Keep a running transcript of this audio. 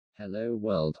Hello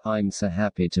world, I'm so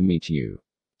happy to meet you.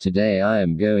 Today I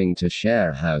am going to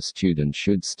share how students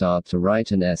should start to write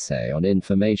an essay on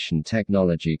information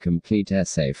technology. Complete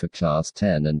essay for class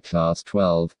 10 and class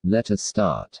 12. Let us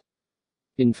start.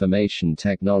 Information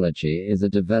technology is a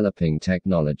developing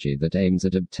technology that aims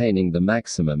at obtaining the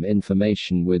maximum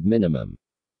information with minimum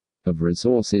of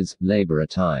resources, labor or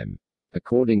time.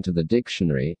 According to the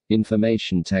dictionary,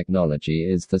 information technology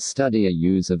is the study or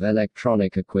use of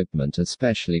electronic equipment,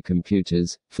 especially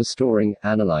computers, for storing,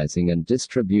 analyzing and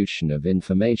distribution of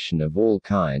information of all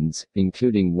kinds,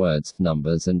 including words,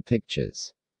 numbers and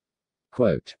pictures.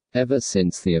 Quote, ever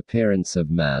since the appearance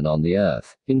of man on the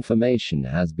earth, information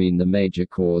has been the major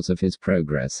cause of his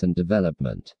progress and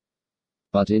development.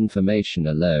 But information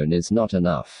alone is not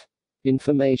enough.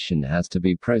 Information has to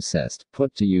be processed,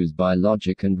 put to use by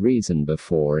logic and reason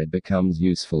before it becomes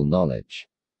useful knowledge.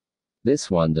 This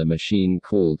wonder machine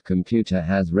called computer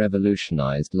has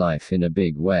revolutionized life in a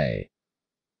big way.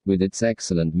 With its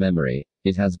excellent memory,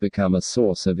 it has become a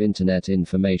source of internet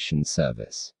information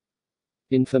service.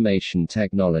 Information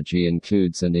technology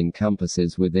includes and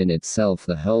encompasses within itself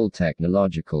the whole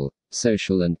technological,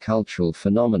 social and cultural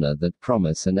phenomena that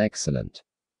promise an excellent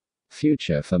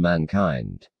future for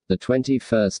mankind. The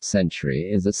 21st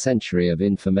century is a century of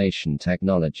information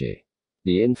technology.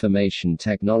 The information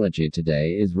technology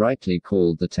today is rightly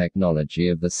called the technology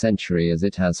of the century, as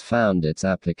it has found its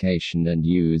application and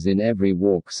use in every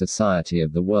walk society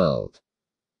of the world.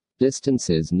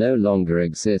 Distances no longer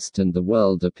exist and the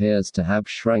world appears to have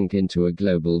shrunk into a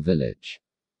global village.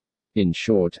 In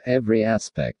short, every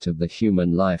aspect of the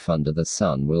human life under the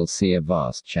sun will see a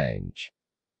vast change.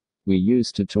 We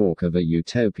used to talk of a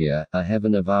utopia, a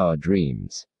heaven of our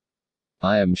dreams.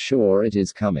 I am sure it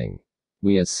is coming.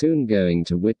 We are soon going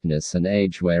to witness an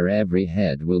age where every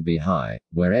head will be high,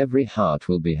 where every heart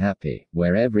will be happy,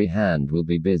 where every hand will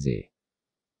be busy.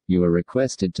 You are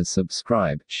requested to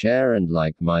subscribe, share and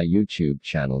like my YouTube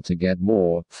channel to get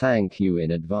more. Thank you in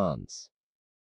advance.